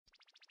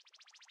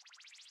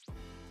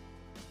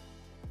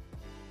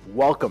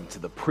Welcome to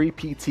the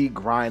Pre-PT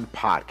Grind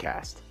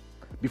podcast.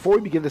 Before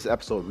we begin this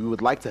episode, we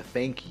would like to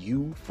thank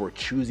you for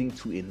choosing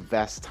to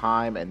invest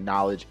time and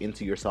knowledge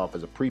into yourself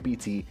as a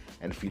pre-PT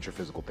and future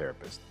physical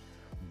therapist.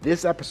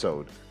 This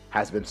episode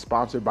has been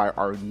sponsored by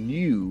our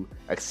new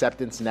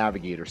Acceptance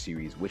Navigator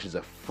series, which is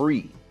a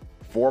free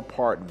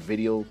 4-part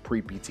video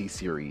pre-PT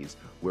series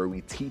where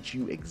we teach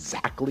you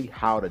exactly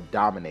how to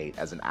dominate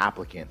as an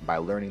applicant by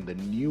learning the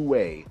new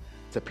way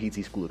to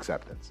PT school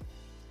acceptance.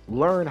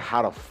 Learn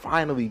how to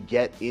finally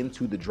get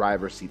into the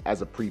driver's seat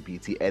as a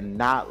pre-PT and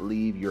not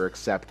leave your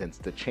acceptance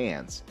to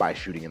chance by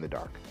shooting in the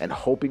dark and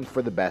hoping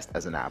for the best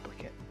as an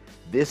applicant.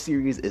 This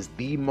series is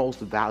the most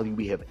value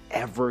we have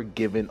ever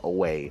given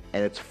away,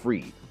 and it's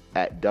free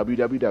at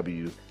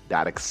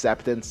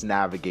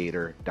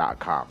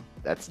www.acceptancenavigator.com.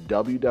 That's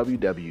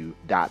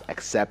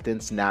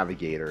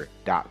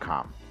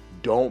www.acceptancenavigator.com.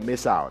 Don't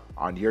miss out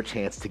on your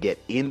chance to get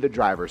in the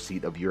driver's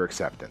seat of your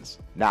acceptance.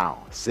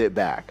 Now, sit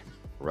back,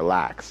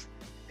 relax,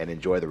 and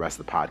enjoy the rest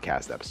of the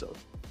podcast episode.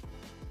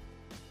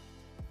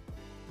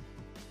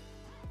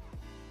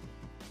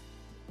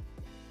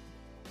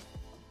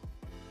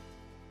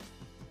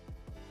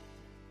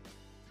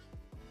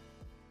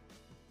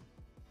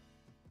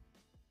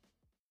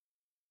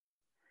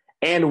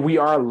 And we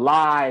are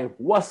live.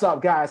 What's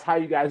up, guys? How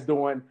you guys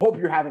doing? Hope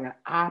you're having an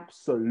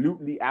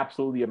absolutely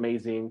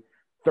amazing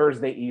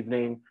Thursday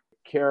evening.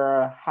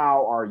 Kara,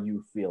 how are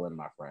you feeling,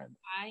 my friend?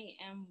 I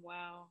am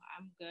well.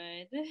 I'm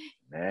good.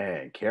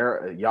 Man,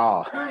 Kara,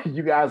 y'all,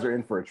 you guys are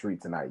in for a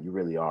treat tonight. You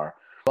really are.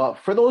 But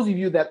for those of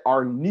you that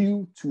are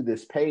new to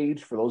this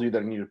page, for those of you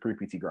that are new to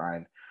Pre-PT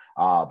Grind,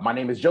 my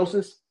name is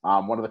Joseph.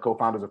 I'm one of the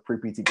co-founders of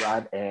Pre-PT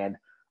Grind, and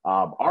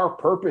our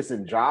purpose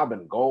and job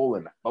and goal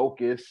and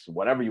focus,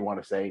 whatever you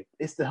want to say,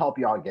 is to help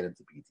y'all get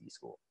into PT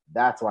school.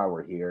 That's why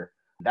we're here.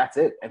 That's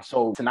it. And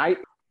so tonight,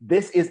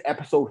 this is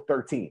episode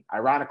 13.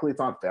 Ironically, it's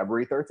on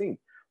February 13th,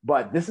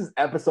 but this is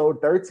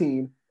episode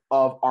 13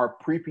 of our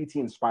Pre-PT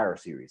Inspire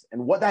series.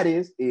 And what that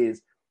is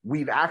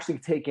we've actually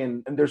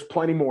taken, and there's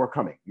plenty more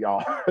coming,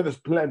 y'all. There's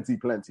plenty.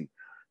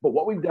 But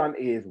what we've done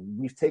is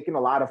we've taken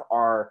a lot of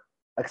our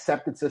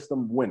accepted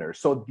system winners.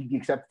 So the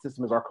accepted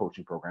system is our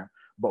coaching program,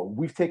 but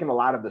we've taken a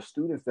lot of the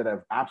students that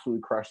have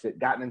absolutely crushed it,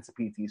 gotten into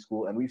PT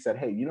school, and we've said,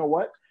 hey, you know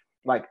what?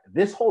 Like,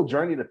 this whole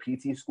journey to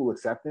PT school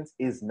acceptance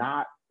is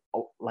not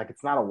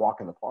it's not a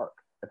walk in the park.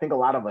 I think a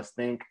lot of us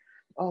think,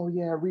 oh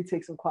yeah,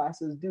 retake some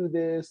classes, do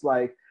this,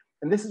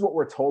 and this is what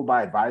we're told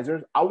by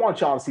advisors. I want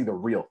y'all to see the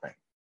real thing.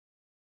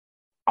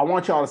 I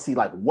want y'all to see,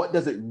 what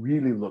does it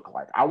really look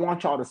like? I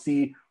want y'all to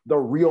see the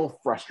real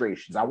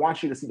frustrations. I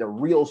want you to see the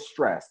real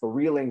stress, the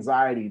real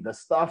anxiety, the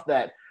stuff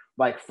that,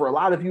 for a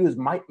lot of you,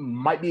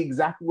 might be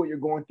exactly what you're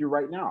going through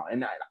right now.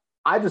 And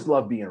I just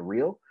love being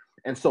real.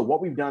 And so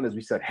what we've done is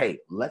we said, hey,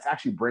 let's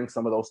actually bring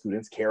some of those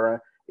students. Kara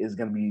is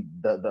going to be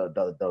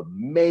the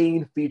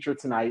main feature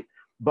tonight.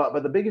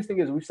 But the biggest thing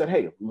is we said,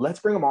 hey, let's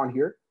bring them on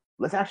here.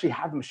 Let's actually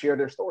have them share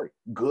their story,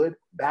 good,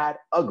 bad,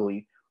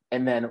 ugly,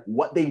 and then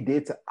what they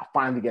did to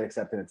finally get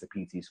accepted into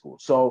PT school.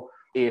 So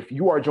if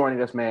you are joining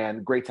us,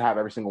 man, great to have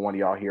every single one of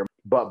y'all here.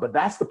 But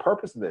that's the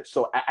purpose of this.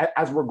 So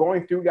as we're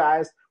going through,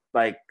 guys,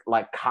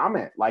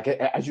 comment,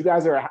 as you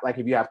guys are,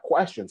 if you have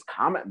questions,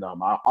 comment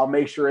them. I'll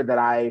make sure that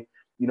I,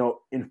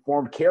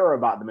 inform Kara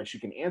about them and she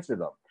can answer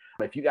them.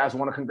 If you guys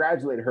want to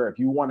congratulate her, if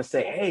you want to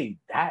say, hey,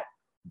 that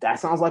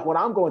sounds like what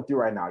I'm going through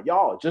right now,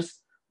 y'all,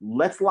 just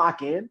let's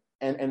lock in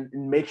and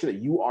make sure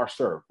that you are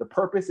served. The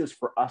purpose is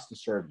for us to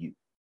serve you.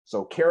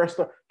 So Kara's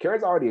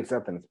already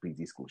accepted into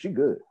PT school. She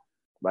good.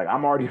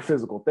 I'm already a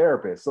physical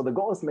therapist. So the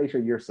goal is to make sure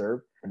you're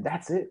served. And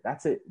that's it.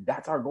 That's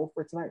our goal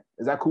for tonight.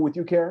 Is that cool with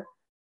you, Kara?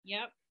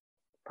 Yep.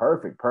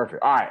 Perfect. All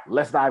right,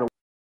 let's dive in.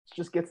 Let's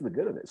just get to the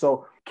good of it.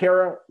 So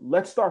Kara,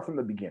 let's start from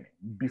the beginning.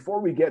 Before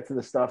we get to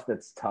the stuff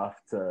that's tough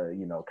to,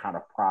 kind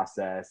of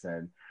process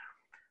and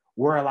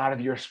where a lot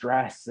of your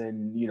stress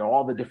and,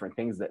 all the different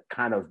things that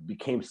kind of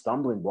became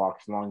stumbling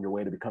blocks along your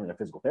way to becoming a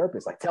physical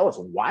therapist, tell us,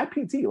 why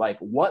PT?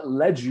 What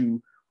led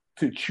you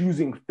to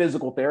choosing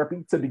physical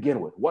therapy to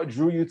begin with? What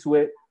drew you to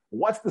it?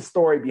 What's the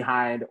story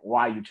behind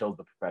why you chose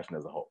the profession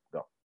as a whole?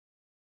 Go.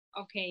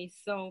 Okay,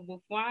 so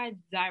before I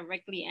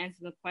directly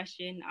answer the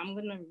question, I'm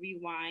going to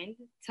rewind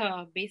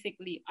to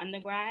basically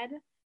undergrad.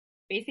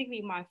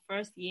 Basically, my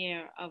first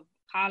year of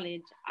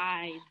college,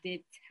 I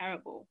did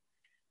terrible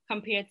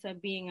compared to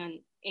being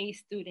an A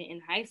student in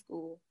high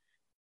school.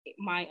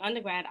 My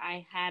undergrad,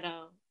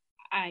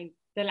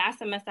 the last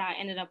semester, I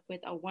ended up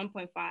with a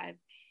 1.5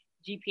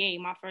 GPA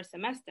my first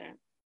semester,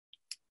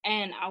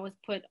 and I was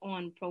put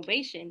on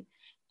probation,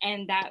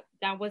 and that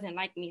wasn't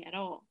like me at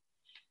all.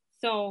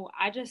 So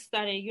I just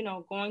started,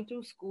 going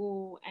through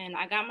school, and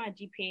I got my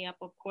GPA up,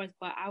 of course,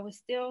 but I was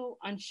still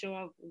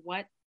unsure of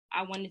what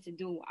I wanted to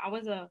do. I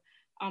was a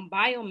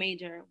bio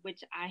major,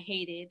 which I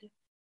hated,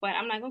 but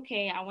I'm like,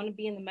 okay, I want to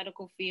be in the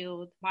medical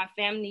field. My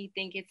family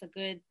think it's a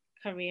good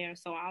career,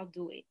 so I'll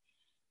do it.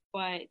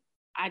 But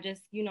I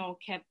just,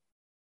 kept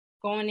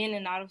going in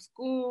and out of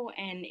school,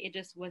 and it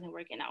just wasn't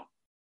working out.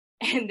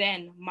 And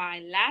then my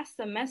last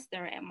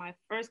semester at my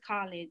first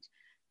college,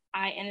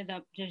 I ended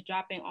up just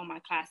dropping all my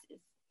classes.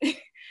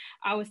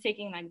 I was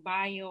taking like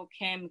bio,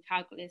 chem,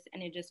 calculus,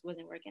 and it just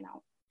wasn't working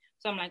out.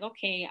 So I'm like,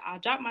 okay, I'll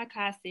drop my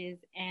classes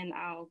and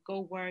I'll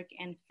go work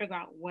and figure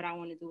out what I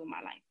want to do in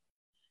my life.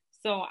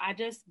 So I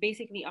just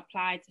basically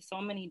applied to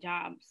so many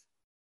jobs.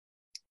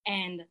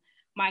 And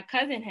my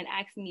cousin had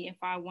asked me if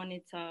I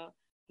wanted to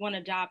want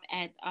a job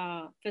at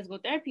a physical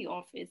therapy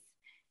office.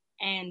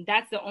 And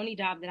that's the only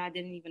job that I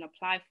didn't even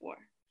apply for.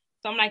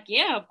 So I'm like,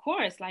 yeah, of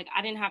course. Like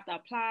I didn't have to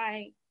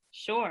apply.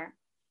 Sure.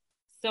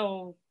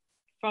 So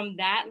from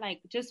that,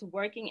 like just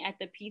working at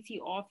the PT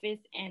office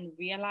and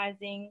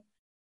realizing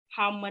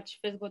how much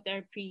physical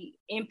therapy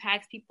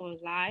impacts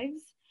people's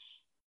lives.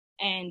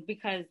 And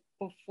because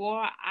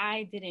before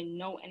I didn't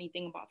know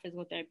anything about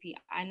physical therapy,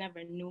 I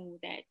never knew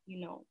that,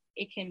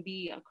 it can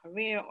be a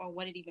career or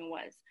what it even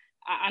was.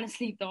 I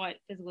honestly thought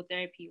physical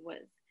therapy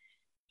was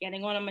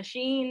getting on a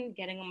machine,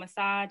 getting a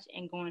massage,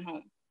 and going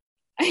home.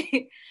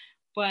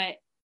 But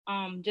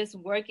just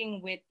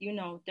working with,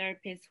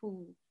 therapists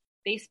who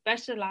they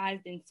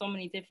specialized in so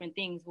many different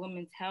things,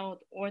 women's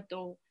health,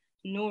 ortho,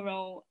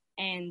 neuro,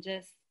 and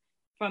just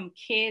from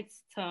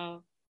kids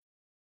to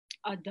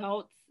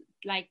adults,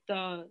 like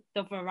the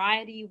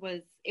variety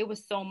was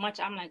so much.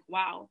 I'm like,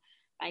 wow,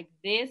 like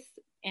this,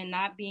 and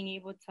not being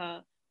able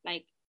to,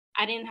 like,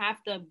 I didn't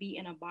have to be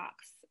in a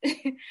box.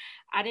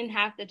 I didn't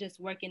have to just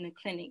work in the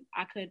clinic.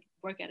 I could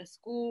work at a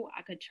school,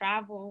 I could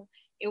travel.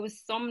 It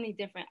was so many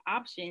different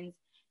options,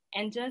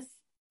 and just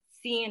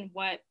seeing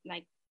what,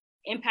 like,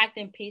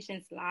 impacting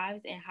patients'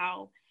 lives and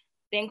how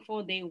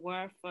thankful they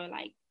were for,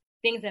 like,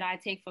 things that I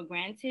take for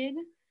granted.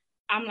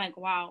 I'm like,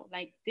 wow,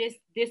 like this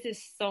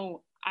is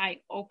so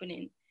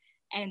eye-opening.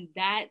 And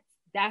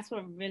that's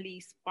what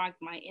really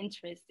sparked my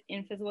interest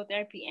in physical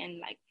therapy. And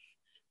like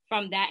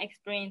from that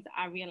experience,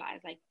 I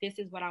realized like this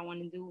is what I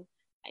want to do.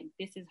 Like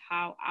this is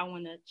how I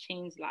want to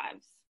change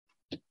lives.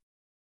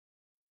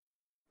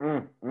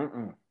 Man,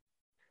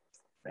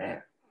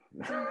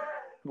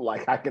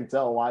 like I can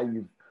tell why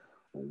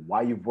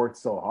you've worked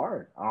so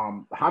hard.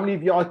 How many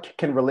of y'all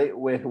can relate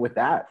with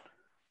that?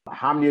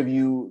 How many of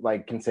you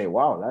like can say,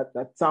 wow,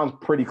 that sounds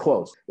pretty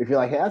close? If you're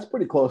like, hey, that's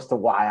pretty close to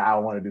why I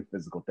want to do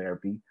physical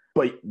therapy.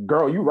 But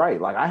girl, you're right.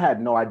 Like I had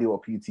no idea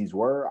what PTs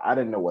were. I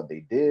didn't know what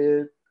they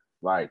did.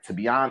 Like to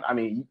be honest, I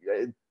mean,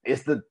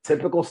 it's the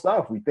typical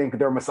stuff. We think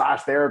they're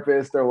massage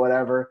therapists or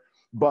whatever.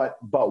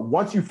 But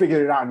once you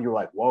figured it out and you're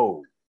like,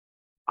 whoa,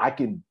 I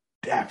can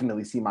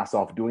definitely see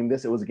myself doing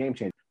this. It was a game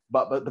changer.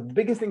 But the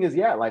biggest thing is,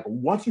 yeah, like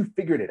once you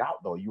figured it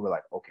out though, you were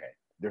like, okay,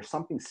 there's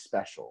something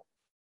special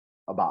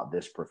about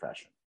this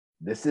profession.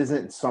 This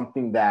isn't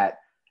something that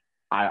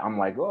I'm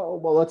like, oh,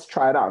 well, let's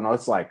try it out. No,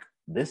 it's like,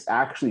 this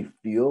actually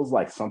feels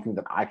like something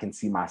that I can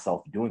see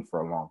myself doing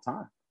for a long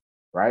time.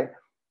 Right.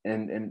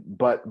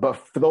 But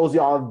for those of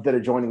y'all that are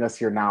joining us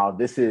here now,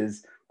 this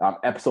is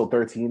episode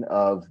 13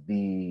 of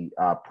the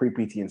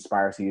Pre-PT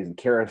Inspire series, and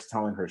Kara's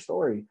telling her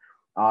story.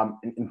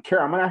 And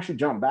Kara, I'm gonna actually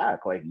jump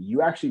back. Like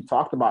you actually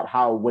talked about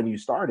how when you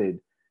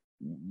started,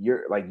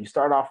 you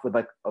start off with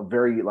like a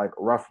very like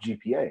rough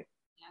GPA, yes.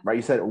 Right?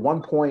 You said at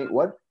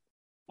 1.5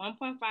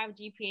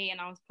 GPA,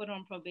 and I was put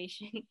on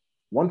probation.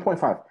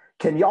 1.5.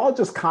 Can y'all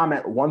just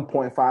comment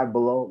 1.5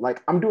 below?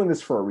 Like, I'm doing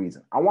this for a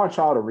reason. I want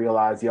y'all to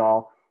realize,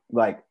 y'all,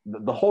 like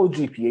the whole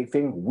GPA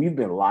thing, we've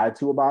been lied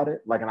to about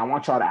it. Like, and I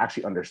want y'all to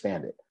actually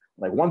understand it.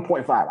 Like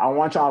 1.5. I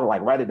want y'all to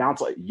like write it down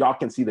so y'all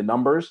can see the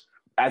numbers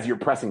as you're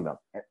pressing them.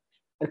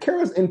 And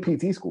Kara's in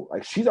PT school.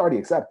 Like, she's already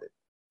accepted.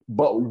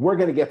 But we're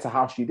going to get to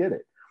how she did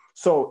it.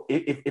 So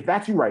if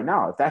that's you right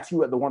now, if that's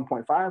you at the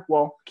 1.5,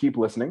 well, keep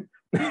listening.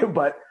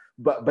 But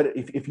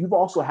if you've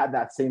also had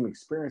that same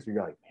experience where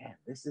you're like, man,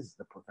 this is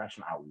the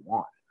profession I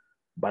want,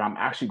 but I'm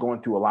actually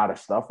going through a lot of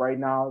stuff right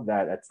now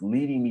that's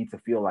leading me to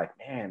feel like,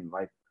 man,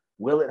 like,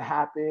 will it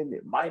happen?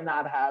 It might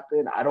not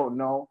happen. I don't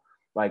know.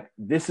 Like,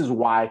 this is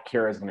why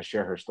Kara is going to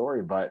share her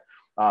story. But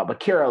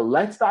Kara,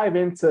 let's dive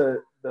into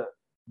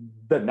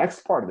the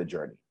next part of the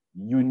journey.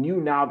 You knew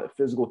now that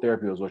physical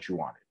therapy was what you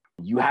wanted.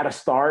 You had a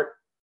start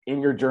in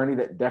your journey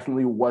that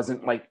definitely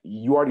wasn't, like,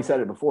 you already said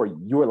it before.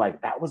 You were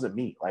like, that wasn't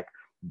me. Like,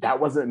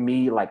 that wasn't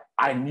me. Like,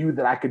 I knew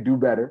that I could do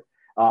better.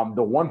 The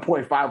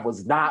 1.5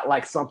 was not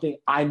like something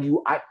I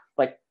knew I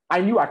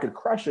could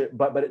crush it,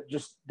 but it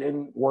just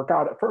didn't work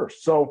out at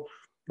first. So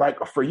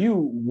like for you,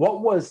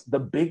 what was the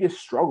biggest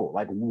struggle?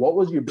 Like, what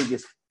was your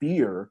biggest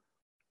fear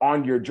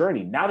on your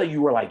journey? Now that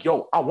you were like,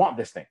 yo, I want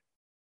this thing.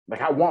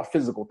 Like, I want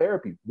physical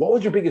therapy. What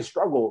was your biggest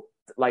struggle,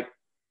 like,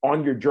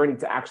 on your journey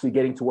to actually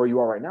getting to where you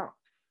are right now?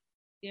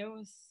 There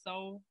was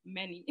so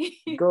many.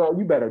 Girl,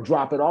 you better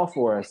drop it off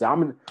for us.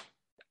 I'm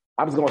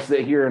just going to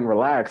sit here and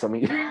relax. I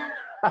mean,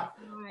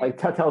 like,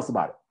 tell us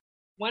about it.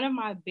 One of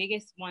my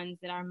biggest ones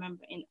that I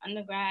remember in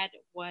undergrad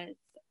was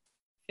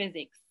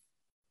physics.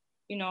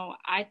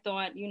 I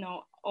thought,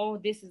 oh,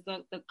 this is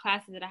the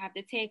classes that I have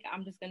to take.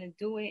 I'm just going to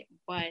do it.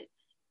 But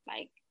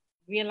like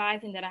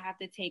realizing that I have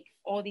to take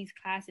all these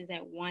classes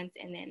at once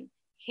and then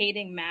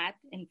hating math,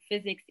 and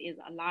physics is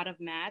a lot of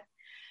math.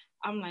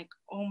 I'm like,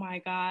 oh my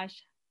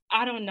gosh,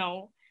 I don't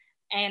know.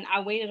 And I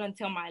waited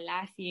until my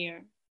last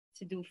year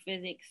to do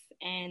physics,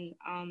 and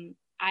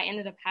I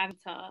ended up having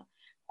to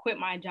quit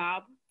my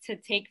job to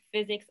take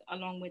physics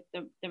along with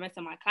the rest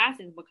of my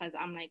classes because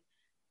I'm like,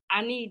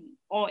 I need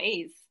all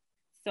A's.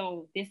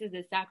 So this is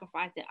the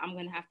sacrifice that I'm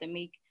gonna have to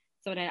make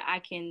so that I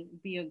can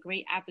be a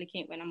great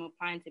applicant when I'm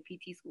applying to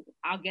PT school.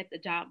 I'll get the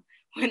job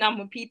when I'm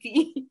a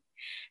PT.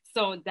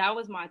 So that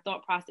was my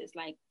thought process,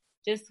 like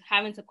just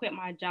having to quit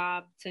my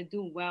job to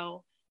do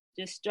well,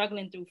 just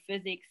struggling through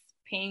physics,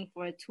 paying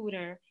for a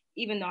tutor,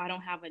 even though I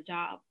don't have a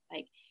job.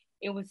 Like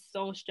it was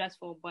so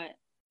stressful, but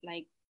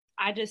like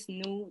I just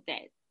knew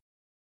that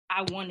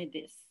I wanted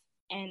this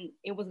and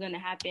it was going to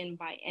happen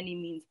by any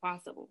means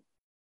possible.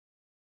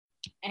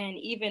 And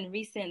even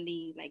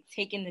recently, like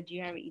taking the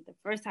GRE, the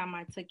first time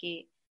I took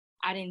it,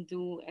 I didn't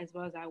do as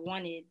well as I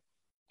wanted.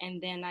 And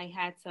then I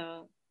had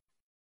to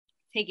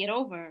take it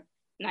over.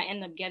 And I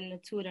ended up getting a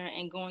tutor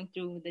and going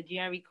through the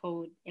GRE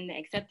code in the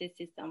accepted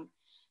system.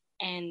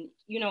 And,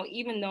 you know,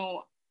 even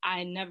though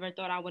I never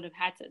thought I would have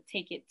had to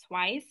take it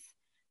twice,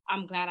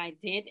 I'm glad I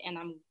did. And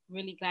I'm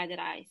really glad that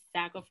I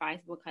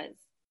sacrificed because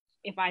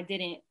if I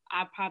didn't,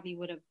 I probably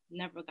would have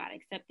never got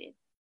accepted.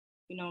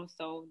 You know,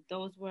 so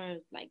those were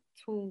like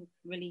two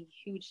really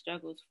huge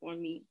struggles for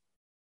me.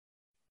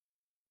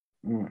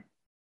 Mm.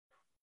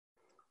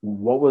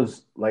 What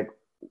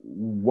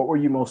were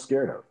you most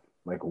scared of?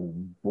 Like,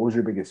 what was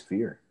your biggest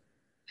fear?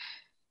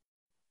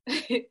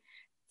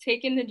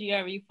 Taking the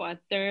GRE for a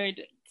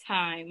third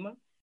time,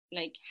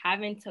 like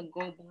having to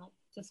go back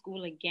to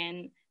school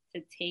again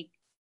to take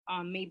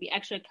maybe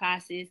extra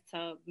classes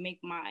to make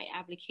my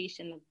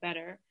application look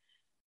better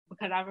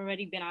because I've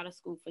already been out of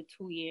school for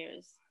 2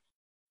 years.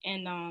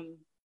 And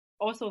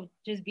also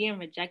just being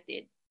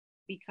rejected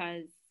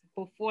because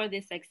before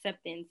this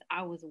acceptance,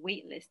 I was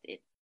waitlisted.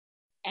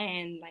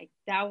 And like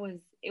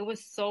it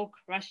was so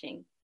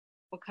crushing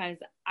because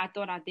I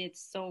thought I did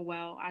so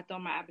well. I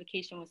thought my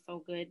application was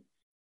so good.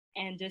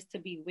 And just to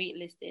be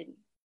waitlisted,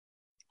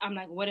 I'm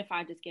like, what if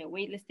I just get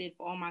waitlisted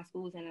for all my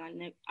schools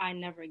and I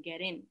never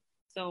get in?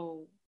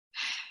 So,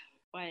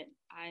 but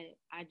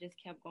I just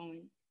kept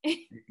going.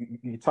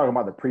 You talking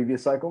about the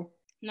previous cycle?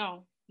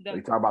 No,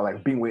 you talk about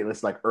like being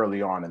waitlisted like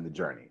early on in the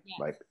journey, yes.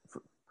 Like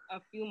a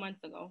few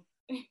months ago.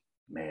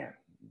 Man,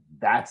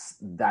 that's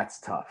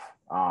tough.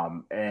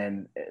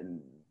 And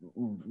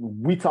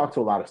we talk to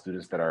a lot of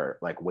students that are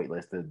like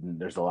waitlisted, and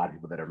there's a lot of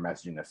people that are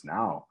messaging us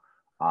now.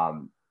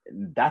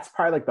 That's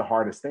probably like the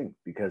hardest thing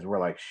because we're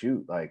like,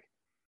 shoot, like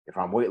if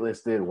I'm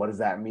waitlisted, what does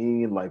that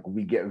mean? Like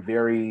we get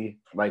very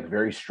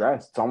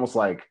stressed. It's almost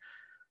like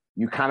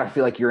you kind of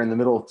feel like you're in the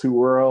middle of two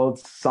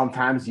worlds.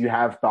 Sometimes you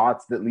have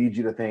thoughts that lead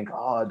you to think,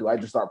 oh, do I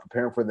just start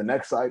preparing for the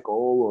next cycle?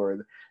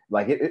 Or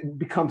like it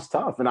becomes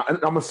tough. And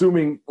I'm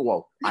assuming,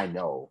 well, I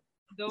know.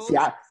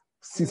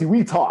 See,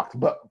 we talked,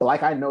 but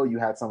like I know you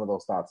had some of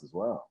those thoughts as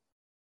well.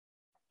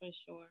 For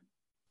sure.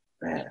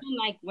 Man. Even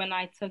like when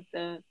I took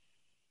the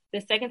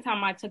second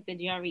time I took the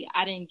GRE,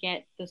 I didn't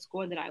get the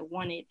score that I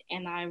wanted.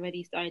 And I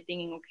already started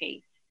thinking,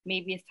 okay,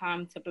 maybe it's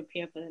time to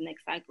prepare for the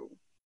next cycle.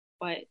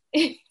 But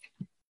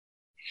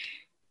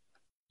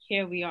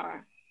here we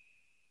are.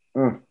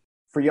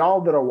 For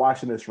y'all that are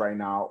watching this right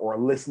now or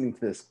listening to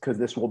this, because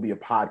this will be a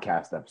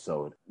podcast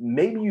episode,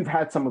 maybe you've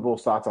had some of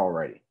those thoughts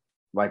already.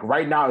 Like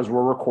right now, as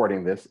we're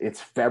recording this,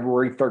 it's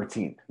February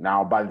 13th.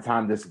 Now, by the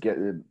time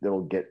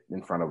it'll get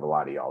in front of a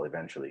lot of y'all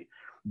eventually.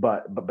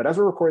 But as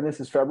we're recording this,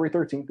 is February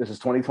 13th. This is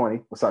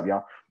 2020. What's up,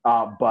 y'all?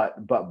 But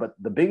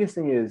the biggest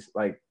thing is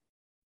like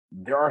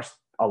there are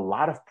a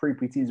lot of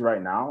pre-PTs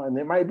right now, and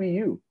it might be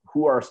you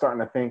who are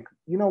starting to think,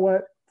 you know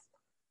what?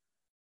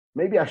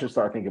 Maybe I should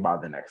start thinking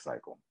about the next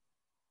cycle.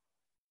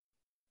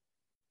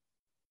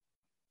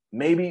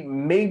 Maybe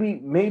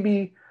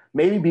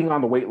being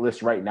on the wait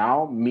list right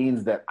now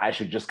means that I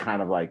should just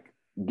kind of like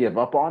give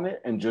up on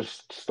it and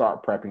just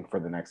start prepping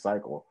for the next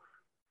cycle.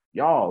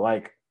 Y'all,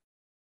 like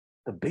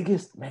the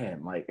biggest,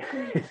 man, like,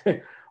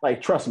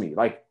 like, trust me,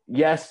 like,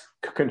 yes,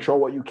 control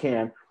what you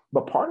can,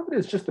 but part of it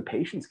is just the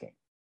patience game.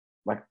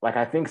 Like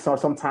I think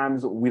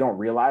sometimes we don't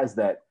realize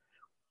that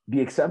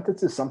the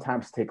acceptances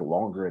sometimes take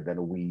longer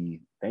than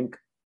we think.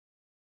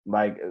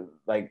 Like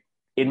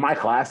in my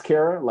class,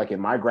 Kara, like in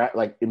my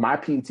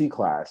PET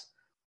class,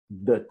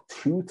 the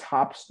two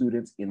top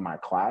students in my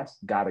class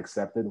got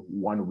accepted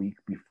 1 week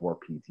before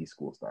PT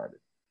school started.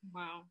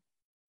 Wow.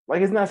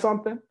 Like, isn't that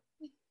something?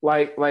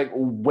 Like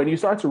when you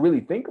start to really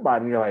think about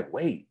it, and you're like,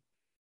 wait.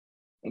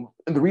 And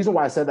the reason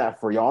why I said that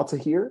for y'all to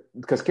hear,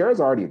 because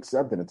Kara's already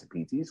accepted into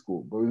PT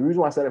school, but the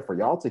reason why I said it for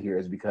y'all to hear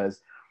is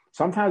because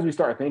sometimes we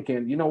start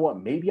thinking, you know what,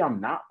 maybe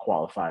I'm not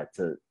qualified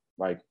to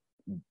like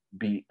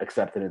be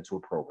accepted into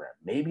a program.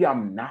 Maybe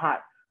I'm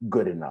not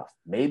good enough.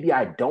 Maybe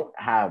I don't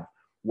have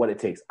what it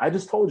takes. I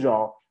just told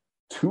y'all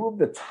two of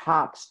the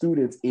top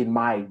students in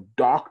my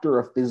doctor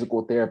of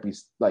physical therapy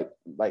like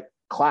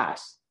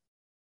class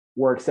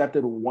were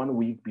accepted 1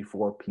 week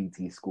before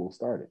PT school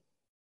started.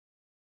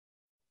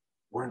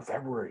 We're in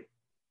February.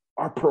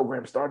 Our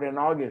program started in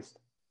August.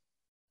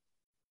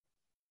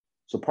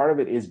 So part of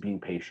it is being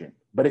patient.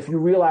 But if you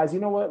realize, you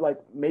know what, like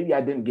maybe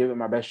I didn't give it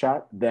my best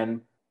shot,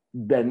 then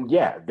then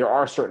yeah, there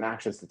are certain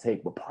actions to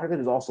take. But part of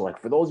it is also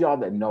like for those y'all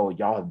that know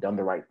y'all have done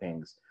the right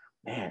things,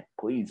 man,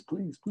 please,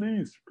 please,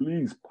 please,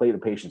 please play the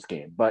patience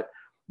game. But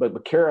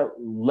Kara,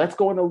 let's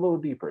go in a little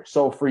deeper.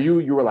 So for you,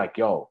 you were like,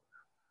 yo,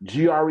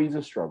 GRE is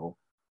a struggle.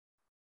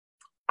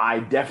 I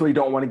definitely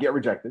don't want to get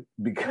rejected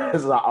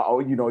because you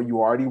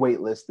already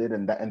waitlisted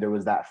and there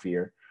was that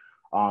fear.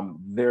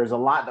 There's a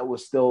lot that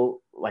was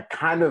still like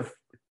kind of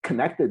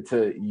connected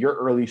to your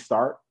early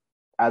start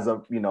as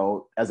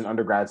an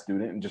undergrad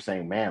student and just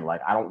saying, man,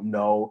 like I don't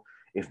know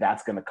if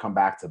that's going to come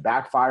back to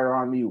backfire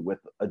on me with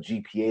a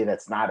GPA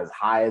that's not as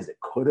high as it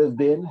could have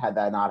been had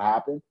that not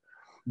happened.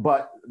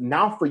 But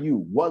now for you,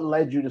 what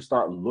led you to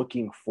start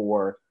looking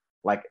for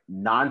like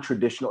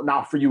non-traditional?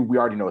 Now for you, we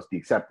already know it's the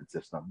acceptance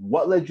system.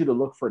 What led you to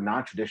look for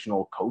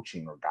non-traditional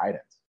coaching or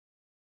guidance?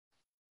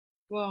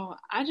 Well,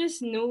 I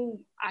just knew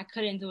I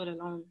couldn't do it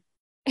alone.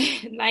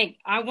 Like,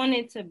 I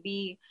wanted to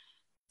be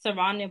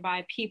surrounded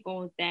by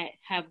people that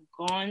have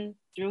gone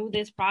through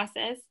this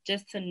process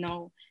just to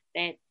know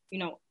that,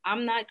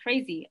 I'm not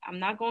crazy. I'm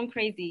not going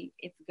crazy.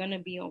 It's going to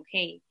be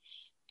okay.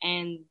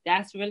 And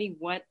that's really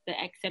what the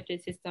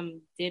accepted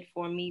system did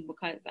for me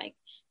because, like,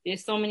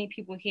 there's so many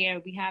people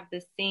here. We have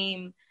the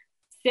same,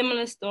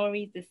 similar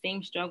stories, the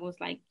same struggles.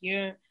 Like,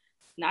 you're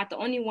not the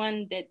only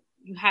one that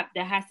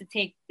has to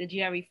take the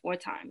GRE 4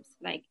 times.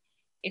 Like,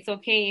 it's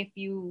okay if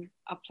you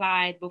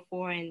applied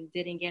before and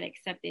didn't get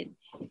accepted.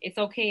 It's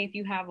okay if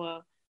you have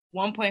a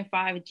 1.5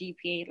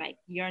 GPA. Like,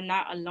 you're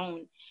not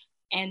alone.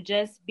 And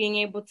just being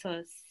able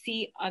to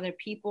see other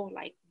people,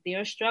 like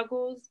their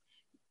struggles,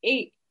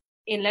 it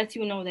it lets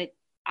you know that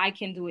I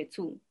can do it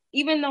too.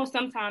 Even though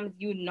sometimes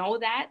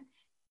that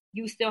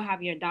you still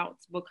have your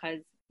doubts because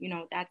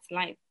that's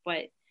life.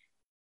 But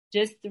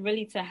just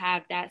really to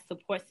have that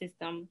support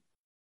system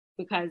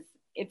because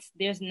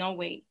there's no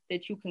way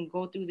that you can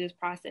go through this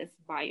process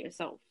by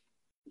yourself.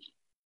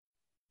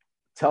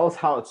 Tell us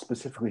how it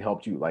specifically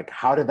helped you. Like,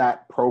 how did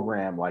that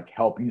program like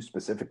help you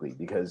specifically?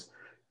 Because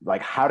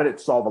like, how did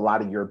it solve a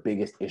lot of your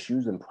biggest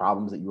issues and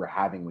problems that you were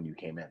having when you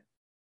came in?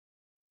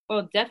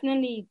 Well,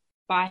 definitely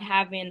by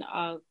having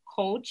a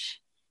coach,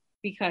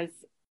 because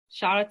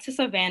shout out to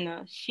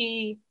Savannah,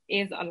 she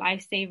is a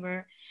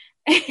lifesaver.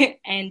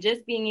 And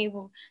just being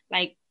able,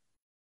 like,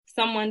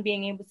 someone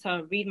being able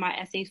to read my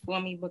essays for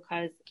me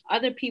because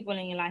other people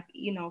in your life,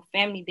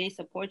 family, they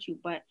support you,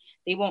 but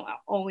they won't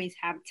always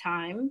have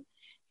time.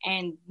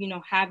 And,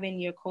 having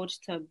your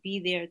coach to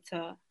be there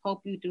to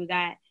help you do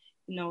that,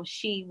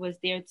 she was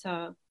there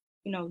to,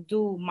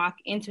 do mock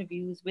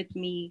interviews with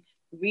me,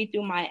 read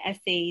through my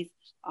essays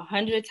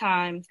 100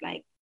 times,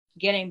 like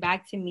getting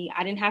back to me.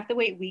 I didn't have to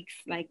wait weeks,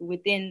 like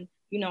within,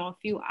 a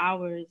few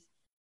hours,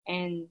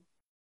 and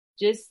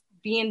just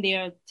being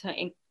there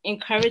to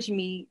encourage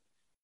me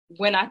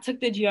when I took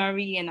the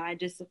GRE and I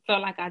just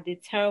felt like I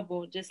did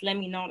terrible. Just let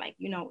me know, like,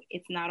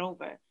 it's not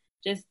over.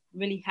 Just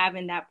really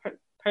having that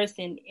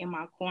person in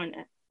my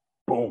corner.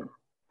 Boom.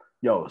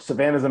 Yo,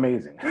 Savannah's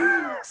amazing.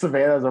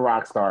 Savannah's a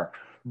rock star.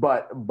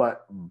 But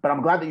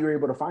I'm glad that you were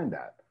able to find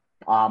that.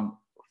 Um,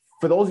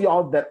 for those of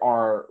y'all that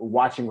are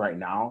watching right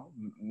now,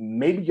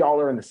 maybe y'all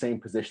are in the same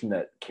position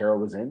that Kara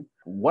was in.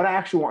 What I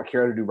actually want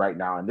Kara to do right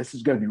now, and this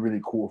is going to be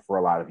really cool for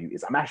a lot of you,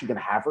 is I'm actually going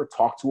to have her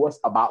talk to us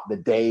about the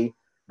day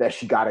that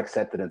she got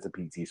accepted into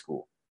PT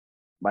school.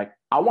 Like,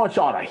 I want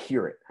y'all to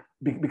hear it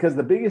because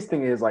the biggest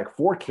thing is like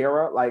for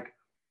Kara, like,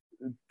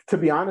 to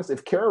be honest,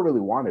 if Kara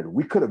really wanted,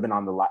 we could have been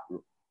on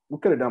we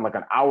could have done like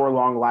an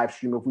hour-long live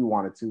stream if we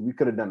wanted to. We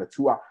could have done a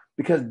 2 hour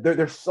because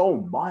there's so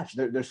much.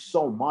 There's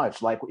so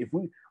much. Like if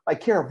we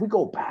like Kara, if we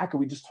go back and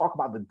we just talk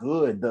about the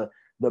good,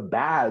 the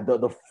bad,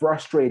 the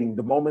frustrating,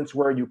 the moments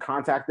where you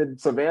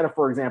contacted Savannah,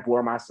 for example,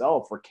 or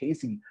myself, or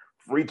Casey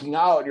freaking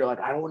out. And you're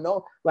like, I don't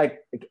know. Like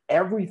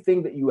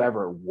everything that you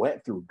ever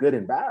went through, good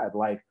and bad,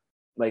 like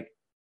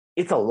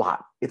it's a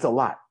lot. It's a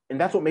lot.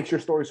 And that's what makes your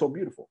story so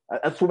beautiful.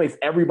 That's what makes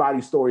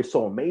everybody's story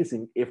so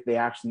amazing if they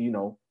actually,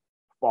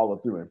 follow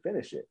through and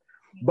finish it.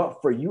 But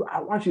for you,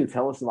 I want you to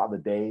tell us about the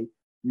day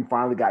you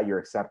finally got your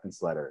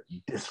acceptance letter.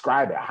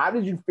 Describe it. How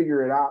did you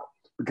figure it out?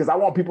 Because I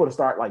want people to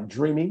start like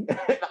dreaming,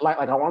 like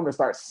I want them to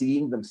start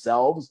seeing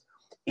themselves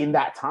in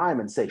that time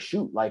and say,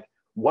 shoot, like,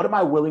 what am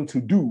I willing to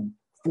do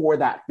for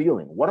that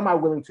feeling? What am I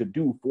willing to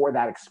do for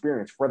that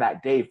experience, for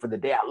that day, for the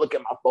day I look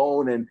at my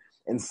phone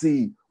and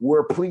see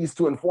we're pleased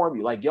to inform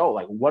you, like, yo,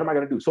 like, what am I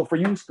going to do? So for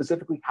you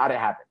specifically, how did it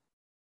happen?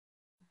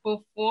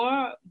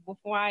 Before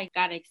I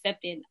got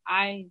accepted,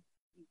 I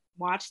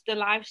watched the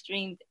live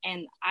streams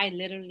and I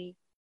literally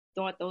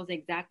thought those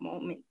exact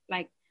moments,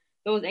 like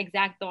those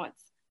exact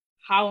thoughts.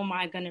 How am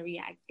I gonna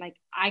react? Like,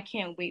 I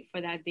can't wait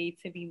for that day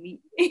to be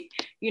me,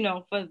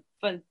 for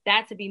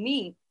that to be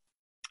me.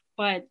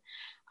 But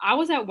I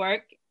was at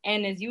work,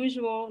 and as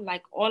usual,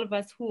 like all of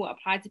us who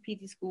applied to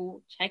PT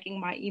school,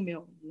 checking my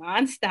email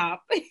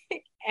nonstop,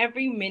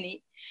 every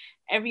minute,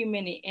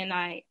 and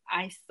I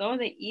saw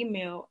the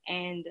email,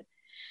 and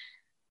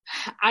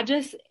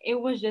it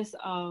was just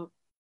a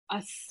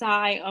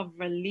sigh of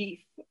relief,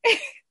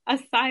 a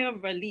sigh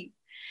of relief,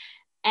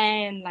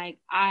 and like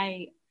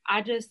I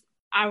just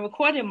I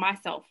recorded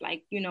myself,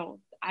 like,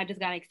 I just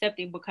got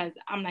accepted because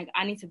I'm like,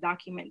 I need to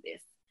document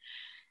this.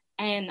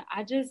 And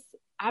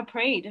I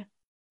prayed.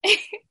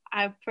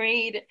 I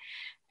prayed,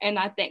 and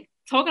I think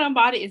talking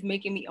about it is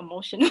making me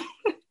emotional.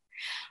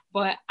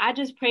 But I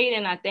just prayed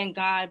and I thank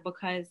God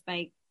because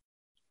like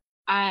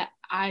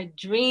I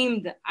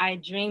dreamed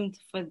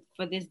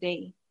for this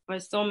day for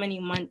so many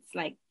months,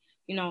 like,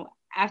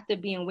 after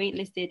being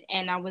waitlisted,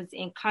 and I was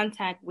in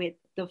contact with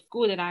the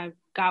school that I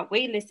got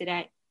waitlisted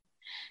at.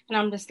 And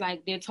I'm just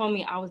like, they told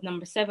me I was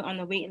number 7 on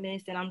the wait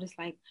list. And I'm just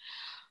like,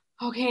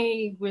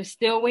 okay, we're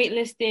still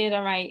waitlisted.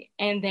 All right.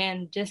 And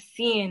then just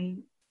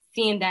seeing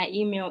that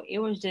email, it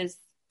was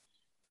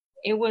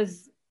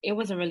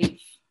a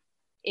relief.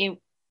 It,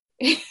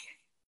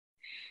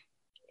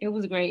 it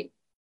was great.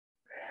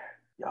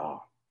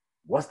 Y'all,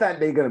 what's that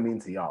day gonna mean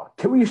to y'all?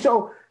 Can we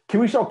show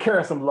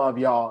Kara some love,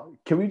 y'all?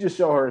 Can we just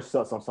show her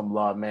some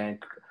love, man?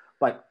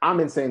 Like, I'm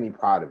insanely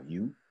proud of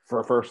you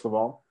for, first of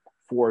all,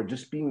 for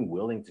just being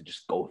willing to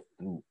just go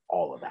through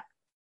all of that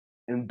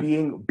and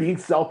being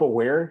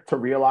self-aware to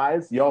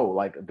realize, yo,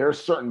 like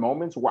there's certain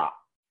moments where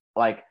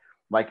like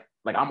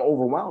I'm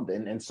overwhelmed,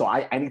 and so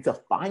I need to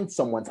find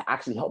someone to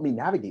actually help me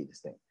navigate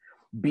this thing.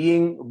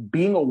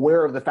 Being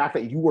aware of the fact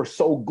that you were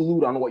so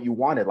glued on what you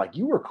wanted, like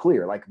you were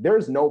clear, like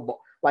there's no,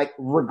 like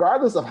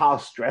regardless of how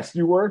stressed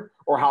you were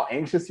or how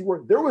anxious you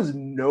were, there was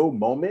no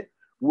moment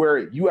where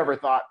you ever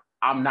thought,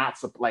 I'm not,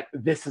 like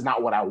this is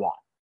not what I want,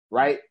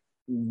 right?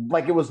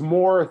 Like it was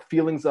more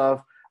feelings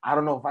of, I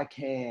don't know if I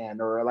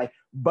can, or like,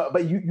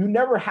 but you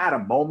never had a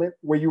moment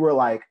where you were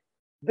like,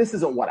 this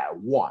isn't what I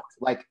want.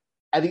 Like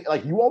I think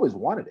like you always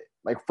wanted it,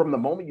 like from the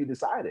moment you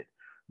decided.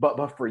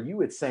 But for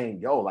you, it's saying,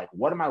 yo, like,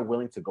 what am I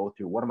willing to go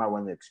through? What am I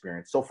willing to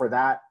experience? So for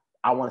that,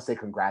 I want to say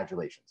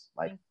congratulations.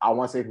 Like, I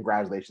want to say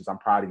congratulations. I'm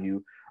proud of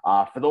you.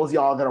 For those of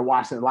y'all that are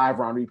watching it live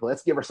or on replay,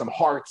 let's give her some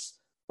hearts,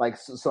 like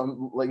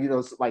some, like,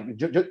 like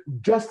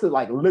just to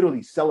like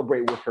literally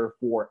celebrate with her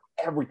for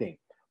everything.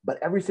 But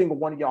every single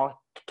one of y'all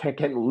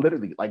can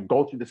literally like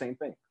go through the same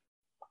thing.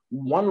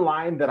 One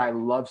line that I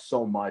love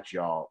so much,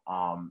 y'all,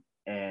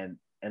 and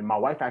my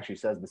wife actually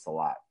says this a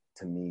lot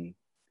to me.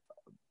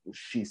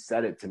 She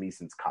said it to me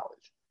since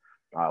college,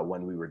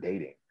 when we were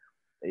dating,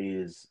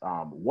 is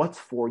what's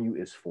for you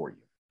is for you.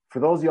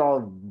 For those of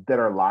y'all that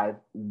are live,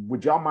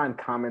 would y'all mind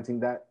commenting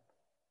that?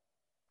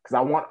 Because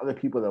I want other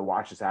people that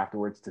watch this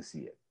afterwards to see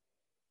it.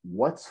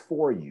 What's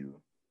for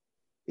you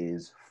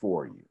is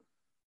for you.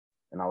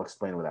 And I'll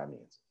explain what that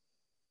means.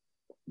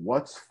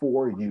 What's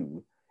for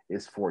you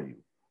is for you.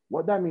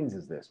 What that means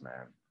is this,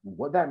 man.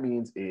 What that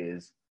means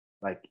is,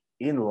 like,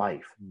 in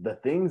life, the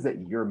things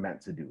that you're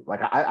meant to do.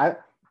 Like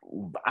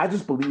I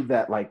just believe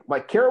that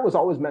like Kara was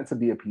always meant to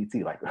be a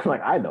PT. Like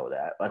I know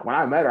that. Like when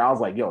I met her, I was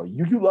like, yo,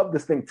 you love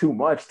this thing too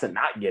much to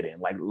not get in.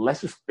 Like,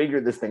 let's just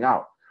figure this thing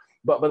out.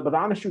 But the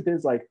honest truth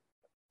is, like,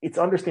 it's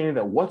understanding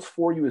that what's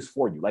for you is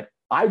for you. Like,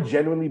 I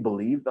genuinely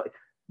believe that, like,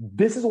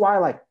 this is why,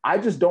 like, I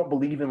just don't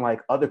believe in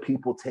like other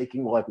people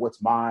taking like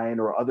what's mine,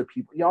 or other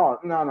people. Y'all,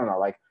 no.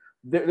 Like,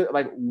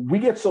 like we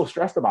get so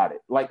stressed about it.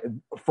 Like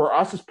for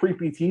us as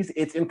pre-PTs,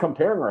 it's in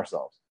comparing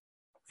ourselves.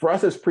 For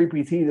us as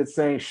pre-PTs, it's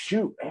saying,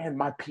 shoot, man,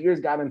 my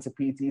peers got into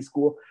PT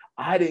school.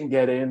 I didn't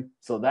get in.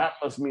 So that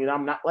must mean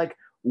I'm not. Like,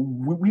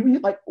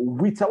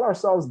 we tell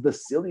ourselves the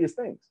silliest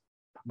things.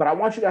 But I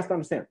want you guys to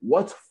understand,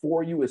 what's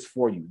for you is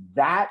for you.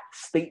 That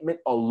statement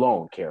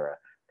alone, Kara,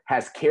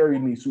 has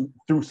carried me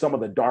through some of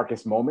the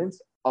darkest moments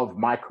of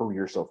my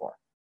career so far.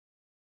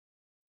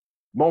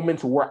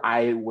 Moments where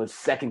I was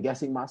second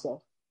guessing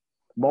myself.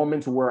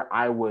 Moments where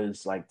I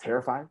was like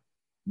terrified.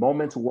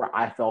 Moments where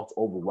I felt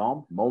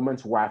overwhelmed,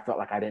 moments where I felt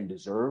like I didn't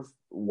deserve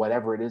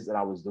whatever it is that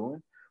I was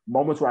doing,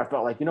 moments where I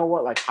felt like, you know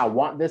what, like I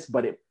want this,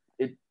 but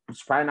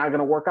it's probably not going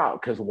to work out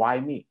because why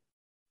me?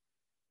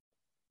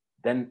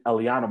 Then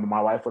Eliana,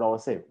 my wife, would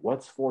always say,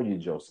 what's for you,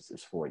 Joseph,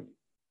 is for you.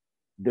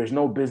 There's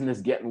no business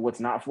getting what's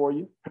not for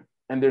you,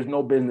 and there's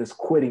no business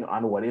quitting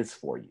on what is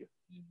for you.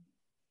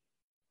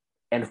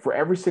 And for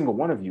every single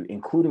one of you,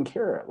 including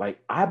Kara, like,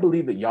 I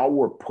believe that y'all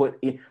were put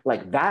in,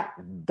 like, that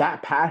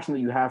passion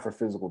that you have for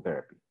physical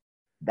therapy,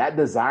 that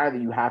desire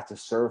that you have to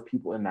serve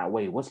people in that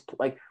way, was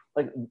like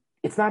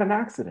it's not an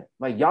accident.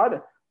 Like,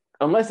 y'all,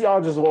 unless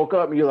y'all just woke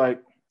up and you're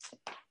like,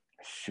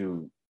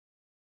 shoot,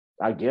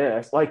 I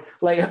guess, like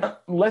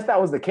unless that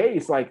was the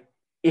case, like,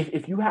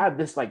 if you have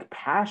this like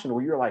passion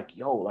where you're like,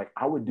 yo, like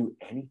I would do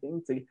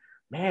anything to,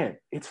 man,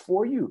 it's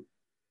for you.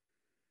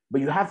 But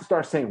you have to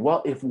start saying,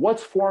 well, if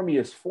what's for me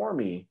is for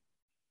me,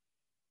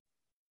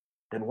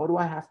 then what do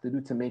I have to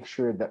do to make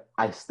sure that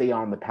I stay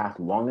on the path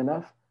long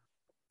enough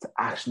to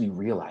actually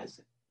realize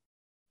it?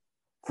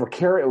 For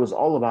Kara, it was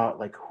all about,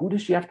 like, who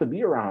does she have to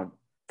be around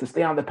to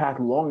stay on the path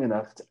long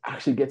enough to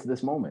actually get to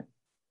this moment?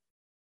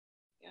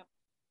 Yep.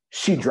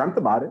 She dreamt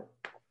about it.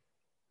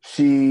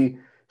 She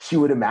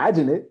would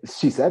imagine it.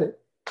 She said it.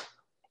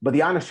 But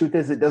the honest truth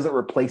is, it doesn't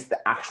replace the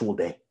actual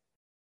day.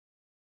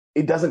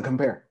 It doesn't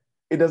compare.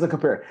 It doesn't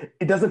compare.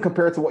 It doesn't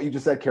compare to what you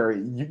just said,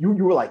 Carrie. You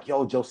were like,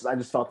 yo, Joseph, I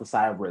just felt a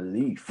sigh of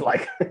relief.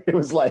 Like, it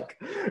was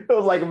like,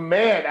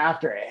 man,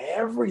 after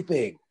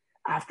everything,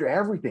 after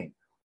everything.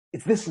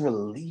 It's this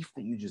relief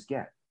that you just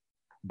get.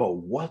 But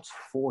what's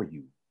for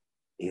you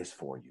is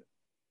for you.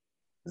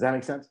 Does that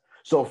make sense?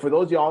 So for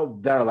those of y'all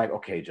that are like,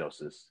 okay,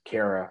 Joseph,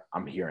 Kara,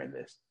 I'm hearing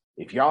this.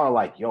 If y'all are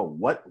like, yo,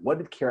 what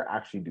did Kara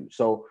actually do?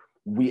 So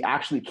we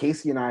actually,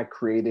 Casey and I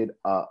created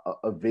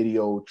a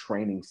video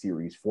training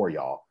series for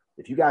y'all.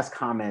 If you guys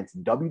comment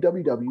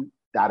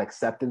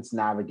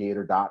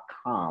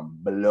www.acceptancenavigator.com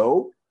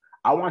below,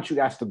 I want you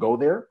guys to go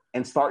there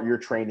and start your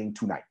training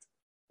tonight.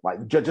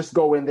 Like just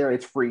go in there.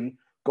 It's free.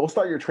 Go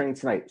start your training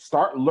tonight.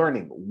 Start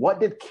learning.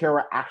 What did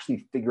Kara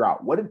actually figure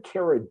out? What did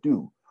Kara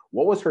do?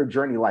 What was her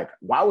journey like?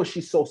 Why was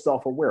she so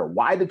self-aware?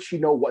 Why did she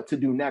know what to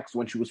do next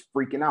when she was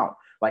freaking out?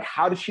 Like,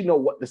 how did she know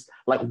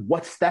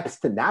what steps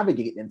to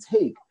navigate and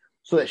take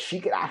so that she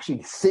could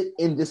actually sit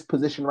in this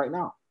position right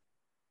now?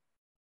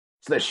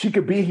 So that she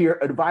could be here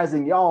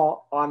advising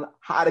y'all on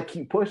how to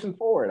keep pushing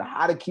forward,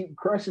 how to keep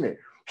crushing it.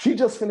 She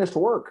just finished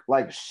work.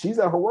 Like, she's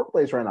at her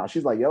workplace right now.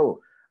 She's like, yo,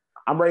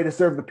 I'm ready to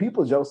serve the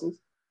people, Joseph.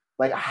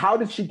 Like, how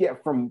did she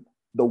get from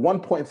the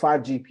 1.5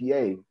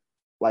 GPA,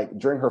 like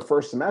during her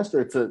first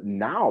semester, to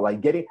now,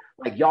 like getting,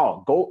 like,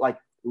 y'all go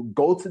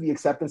to the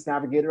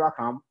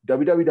acceptancenavigator.com,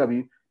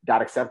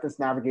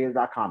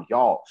 www.acceptancenavigator.com.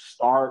 Y'all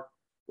start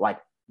like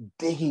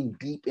digging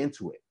deep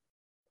into it.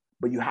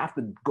 But you have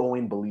to go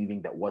in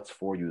believing that what's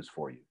for you is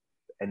for you.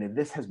 And if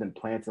this has been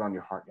planted on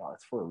your heart, y'all,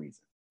 it's for a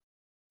reason.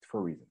 It's for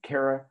a reason.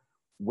 Kara,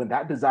 when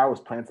that desire was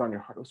planted on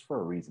your heart, it was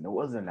for a reason. It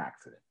wasn't an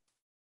accident.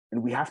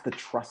 And we have to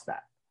trust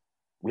that.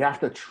 We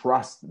have to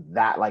trust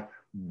that, like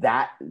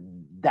that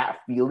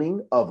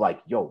feeling of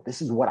like, yo,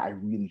 this is what I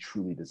really,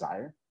 truly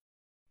desire,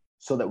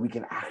 so that we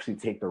can actually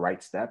take the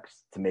right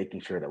steps to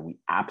making sure that we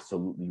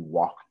absolutely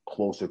walk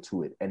closer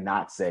to it and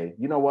not say,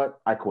 you know what,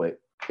 I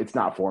quit. It's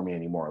not for me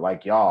anymore.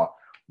 Like, y'all,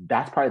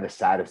 that's probably the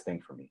saddest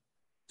thing for me,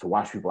 to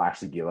watch people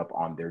actually give up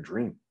on their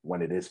dream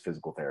when it is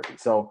physical therapy.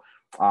 So,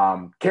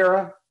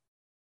 Kara,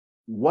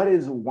 what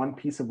is one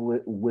piece of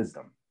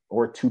wisdom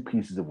or two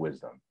pieces of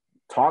wisdom?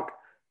 Talk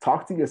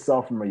to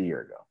yourself from a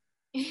year ago.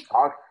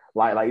 Talk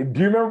like,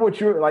 do you remember what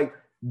you were like?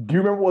 Do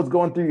you remember what's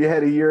going through your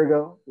head a year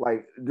ago?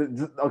 Like,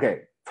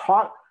 okay,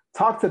 talk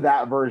to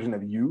that version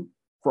of you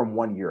from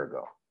 1 year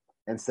ago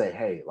and say,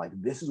 hey, like,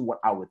 this is what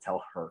I would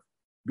tell her.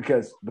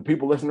 Because the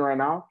people listening right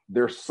now,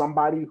 there's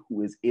somebody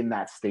who is in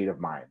that state of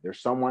mind.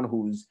 There's someone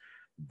who's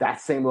that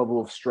same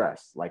level of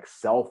stress, like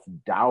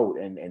self-doubt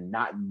and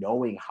not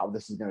knowing how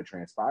this is going to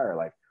transpire.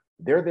 Like,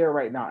 they're there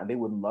right now, and they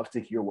would love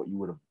to hear what you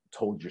would have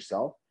told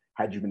yourself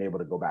had you been able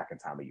to go back in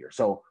time a year.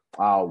 So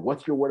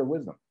what's your word of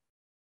wisdom?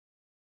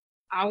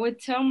 I would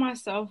tell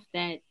myself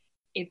that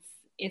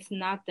it's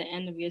not the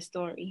end of your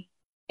story.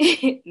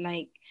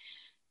 Like,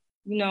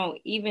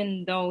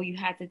 even though you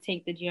had to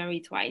take the GRE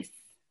twice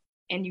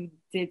and you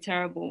did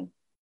terrible,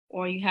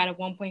 or you had a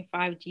 1.5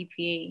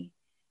 GPA,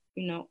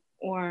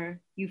 or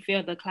you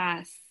failed the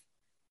class,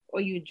 or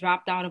you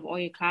dropped out of all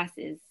your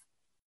classes,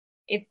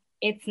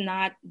 it's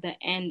not the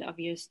end of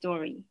your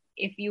story.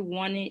 If you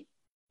want it,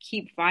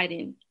 keep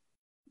fighting.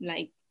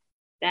 Like,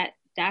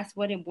 that's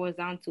what it boils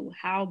down to.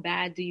 How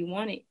bad do you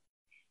want it?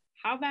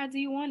 How bad do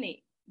you want it?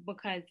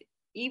 Because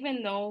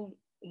even though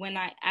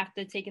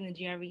after taking the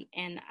GRE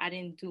and I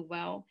didn't do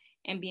well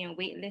and being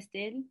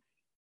waitlisted,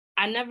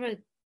 I never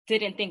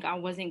didn't think I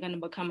wasn't going to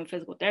become a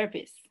physical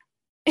therapist.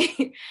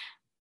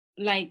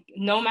 Like,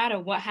 no matter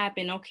what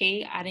happened,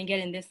 okay, I didn't get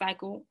in this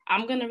cycle,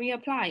 I'm going to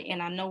reapply,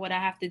 and I know what I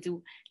have to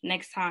do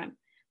next time.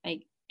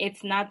 Like,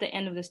 it's not the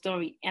end of the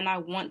story, and I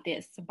want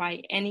this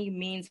by any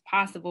means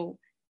possible,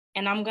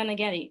 and I'm going to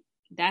get it.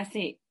 That's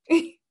it.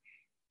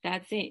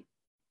 That's it.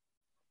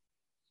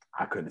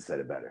 I couldn't have said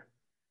it better.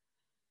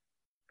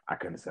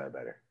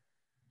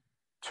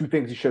 Two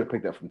things you should have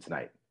picked up from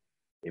tonight.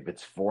 If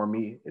it's for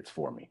me, it's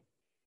for me.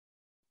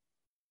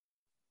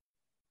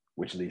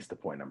 Which leads to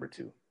point number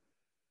 2.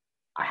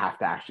 I have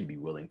to actually be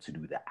willing to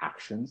do the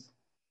actions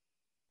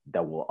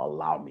that will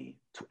allow me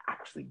to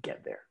actually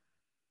get there.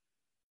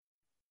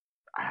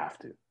 I have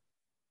to.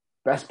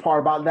 Best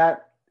part about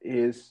that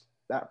is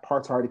that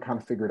part's already kind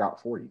of figured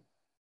out for you.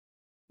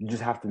 You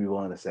just have to be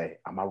willing to say,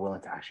 am I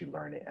willing to actually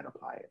learn it and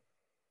apply it?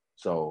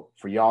 So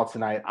for y'all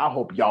tonight, I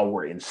hope y'all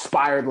were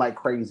inspired like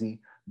crazy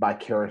by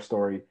Kara's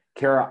story.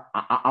 Kara,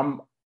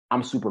 I'm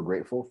super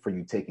grateful for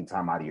you taking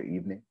time out of your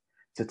evening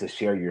to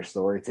share your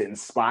story, to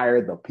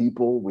inspire the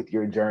people with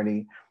your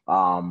journey.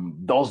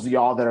 Those of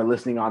y'all that are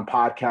listening on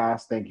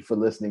podcasts, thank you for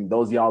listening.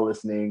 Those of y'all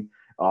listening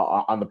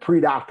on the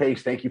pre-doc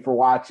page, thank you for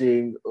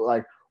watching.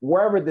 Like,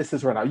 wherever this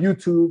is right now,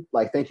 YouTube,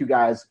 like, thank you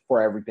guys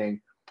for everything.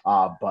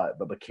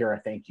 But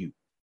Kara, thank you.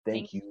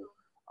 Thank you.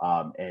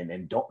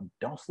 And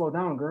don't slow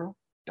down, girl.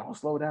 Don't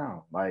slow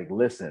down. Like,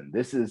 listen,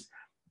 this is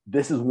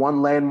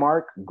one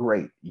landmark.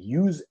 Great.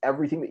 Use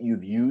everything that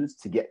you've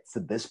used to get to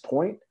this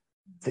point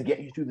to get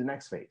you through the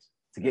next phase,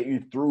 to get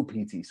you through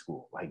PT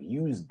school. Like,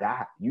 use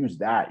that. You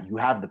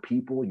have the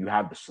people, you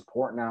have the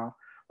support now.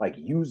 Like,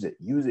 use it.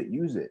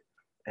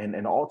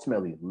 And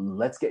ultimately,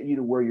 let's get you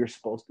to where you're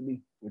supposed to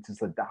be, which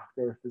is a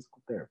doctor of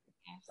physical therapy.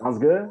 Sounds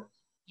good?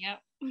 Yep.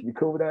 You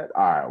cool with that?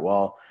 All right.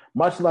 Well,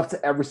 much love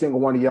to every single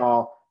one of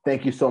y'all.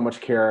 Thank you so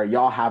much, Kara.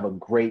 Y'all have a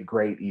great,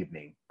 great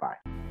evening. Bye.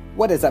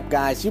 What is up,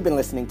 guys? You've been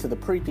listening to the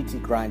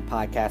Pre-PT Grind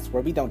podcast,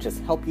 where we don't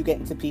just help you get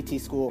into PT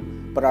school,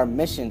 but our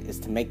mission is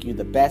to make you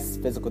the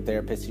best physical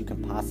therapist you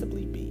can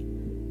possibly be.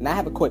 And I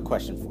have a quick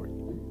question for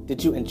you.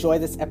 Did you enjoy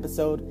this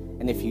episode?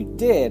 And if you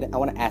did, I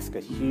want to ask a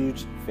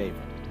huge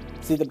favor.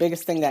 See, the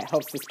biggest thing that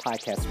helps this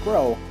podcast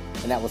grow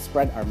and that will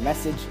spread our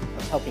message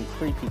of helping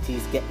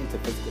pre-PTs get into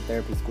physical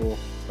therapy school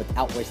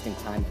without wasting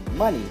time and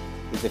money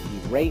is if you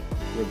rate,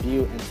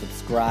 review, and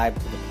subscribe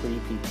to the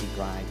Pre-PT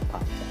Grind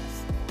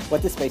podcast.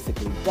 What this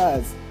basically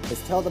does is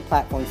tell the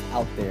platforms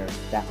out there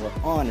that we're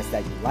on is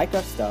that you like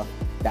our stuff,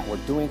 that we're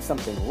doing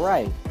something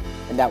right,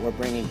 and that we're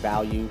bringing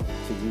value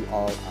to you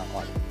all,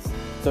 our audience.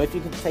 So if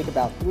you could take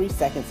about 3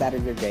 seconds out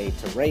of your day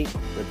to rate,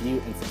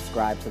 review, and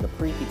subscribe to the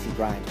Pre-PT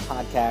Grind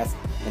podcast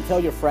and tell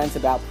your friends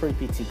about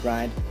Pre-PT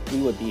Grind,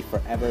 we would be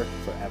forever,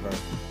 forever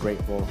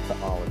grateful to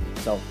all of you.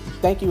 So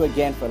thank you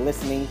again for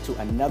listening to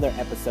another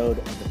episode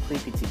of the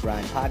Pre-PT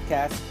Grind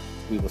podcast.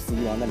 We will see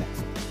you on the next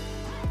one.